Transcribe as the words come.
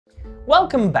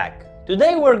Welcome back!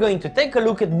 Today we're going to take a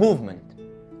look at movement.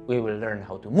 We will learn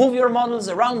how to move your models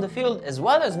around the field as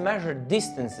well as measure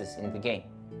distances in the game.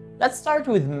 Let's start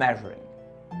with measuring.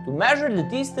 To measure the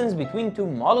distance between two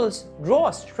models, draw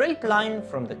a straight line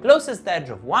from the closest edge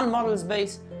of one model's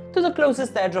base to the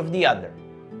closest edge of the other.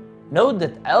 Note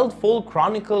that Eldfall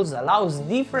Chronicles allows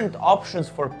different options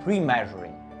for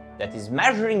pre-measuring, that is,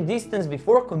 measuring distance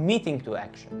before committing to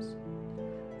actions.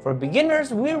 For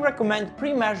beginners, we recommend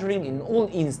pre-measuring in all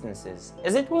instances,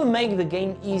 as it will make the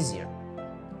game easier.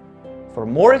 For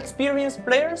more experienced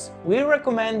players, we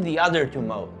recommend the other two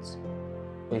modes,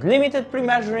 with limited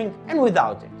pre-measuring and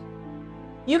without it.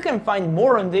 You can find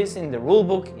more on this in the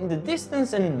rulebook in the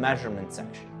distance and measurement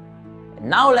section. And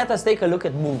now let us take a look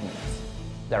at movements.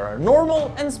 There are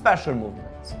normal and special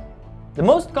movements. The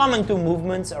most common two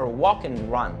movements are walk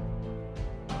and run.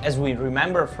 As we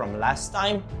remember from last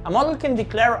time, a model can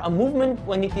declare a movement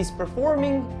when it is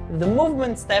performing the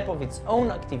movement step of its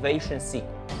own activation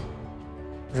sequence.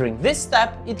 During this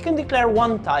step, it can declare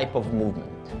one type of movement.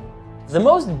 The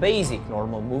most basic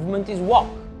normal movement is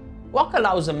walk. Walk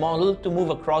allows a model to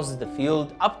move across the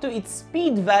field up to its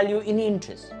speed value in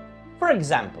inches. For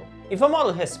example, if a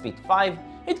model has speed 5,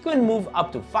 it can move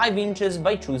up to 5 inches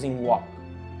by choosing walk.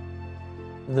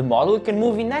 The model can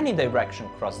move in any direction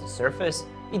across the surface,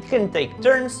 it can take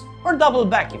turns or double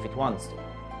back if it wants to.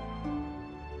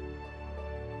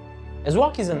 As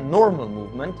walk is a normal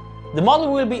movement, the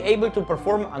model will be able to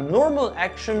perform a normal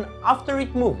action after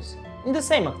it moves, in the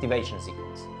same activation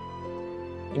sequence.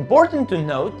 Important to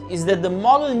note is that the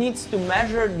model needs to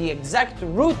measure the exact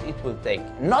route it will take,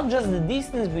 not just the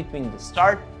distance between the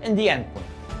start and the end point.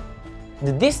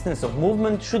 The distance of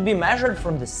movement should be measured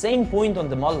from the same point on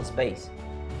the model's base.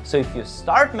 So if you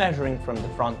start measuring from the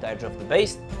front edge of the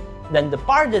base, then the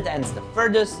part that ends the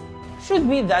furthest should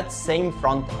be that same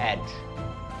front edge.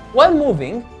 While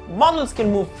moving, models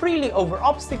can move freely over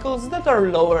obstacles that are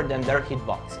lower than their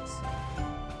hitboxes.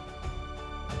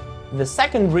 The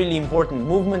second really important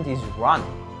movement is run.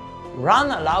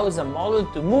 Run allows a model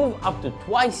to move up to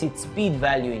twice its speed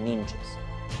value in inches.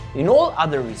 In all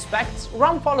other respects,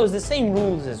 run follows the same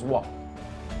rules as walk.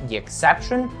 The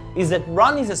exception is that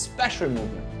run is a special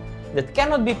movement that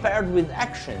cannot be paired with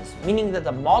actions, meaning that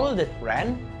a model that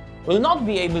ran will not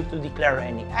be able to declare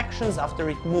any actions after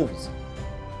it moves.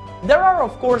 There are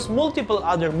of course multiple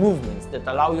other movements that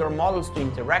allow your models to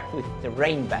interact with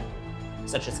terrain better,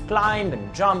 such as climb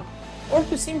and jump, or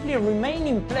to simply remain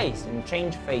in place and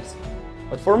change facing.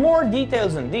 But for more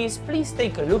details on these, please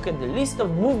take a look at the list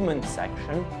of movements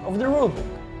section of the rulebook.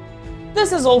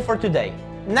 This is all for today.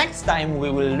 Next time we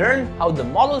will learn how the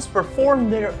models perform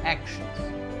their actions.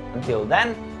 Until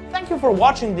then, thank you for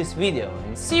watching this video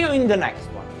and see you in the next one.